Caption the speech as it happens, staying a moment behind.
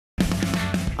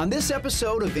On this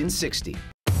episode of In 60.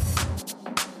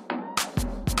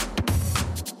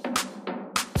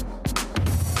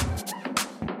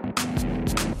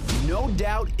 No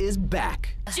Doubt is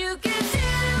back. You can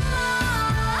tell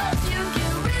us, you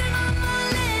can read it on my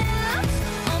lips.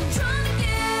 I'm trying to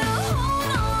get a hold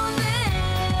on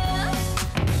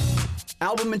this.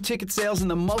 Album and ticket sales in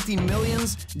the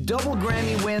multi-millions, double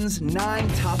Grammy wins, 9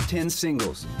 top 10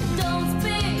 singles. Don't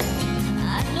speak,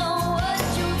 I know what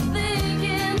you're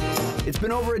thinking. It's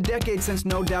been over a decade since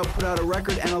No Doubt put out a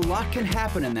record, and a lot can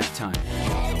happen in that time.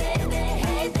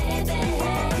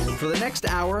 For the next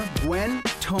hour, Gwen,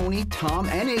 Tony, Tom,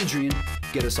 and Adrian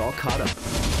get us all caught up.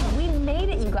 We made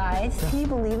it, you guys. Can you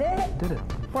believe it? Did it.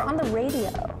 We're on the radio.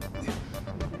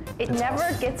 It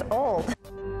never gets old.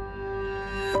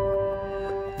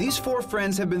 These 4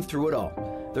 friends have been through it all.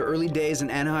 Their early days in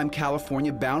Anaheim,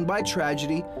 California, bound by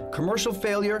tragedy, commercial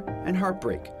failure, and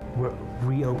heartbreak. We're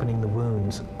reopening the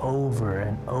wounds over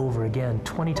and over again,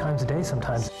 20 times a day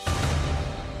sometimes.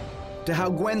 To how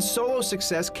Gwen's solo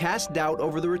success cast doubt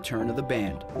over the return of the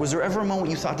band. Was there ever a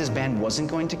moment you thought this band wasn't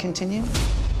going to continue?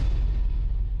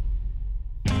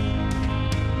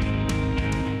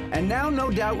 And now No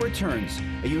Doubt returns,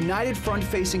 a united front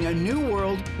facing a new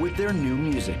world with their new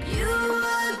music. You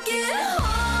look it hard.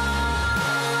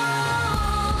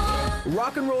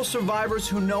 Rock and roll survivors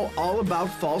who know all about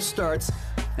false starts,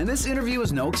 and this interview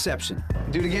is no exception.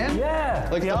 Do it again? Yeah,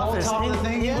 Like the whole Office, top of the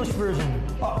thing again? English version.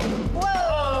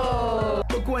 Whoa!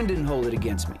 But Gwen didn't hold it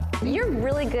against me. You're a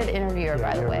really good interviewer,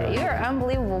 by the you're way. right. You're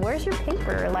unbelievable. Where's your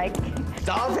paper? Like, It's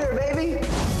all here, baby. And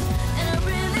I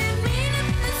really mean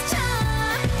it this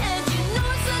time. And you know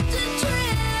it's such a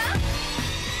trip.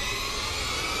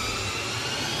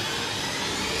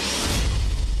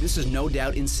 This is No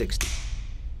Doubt in 60.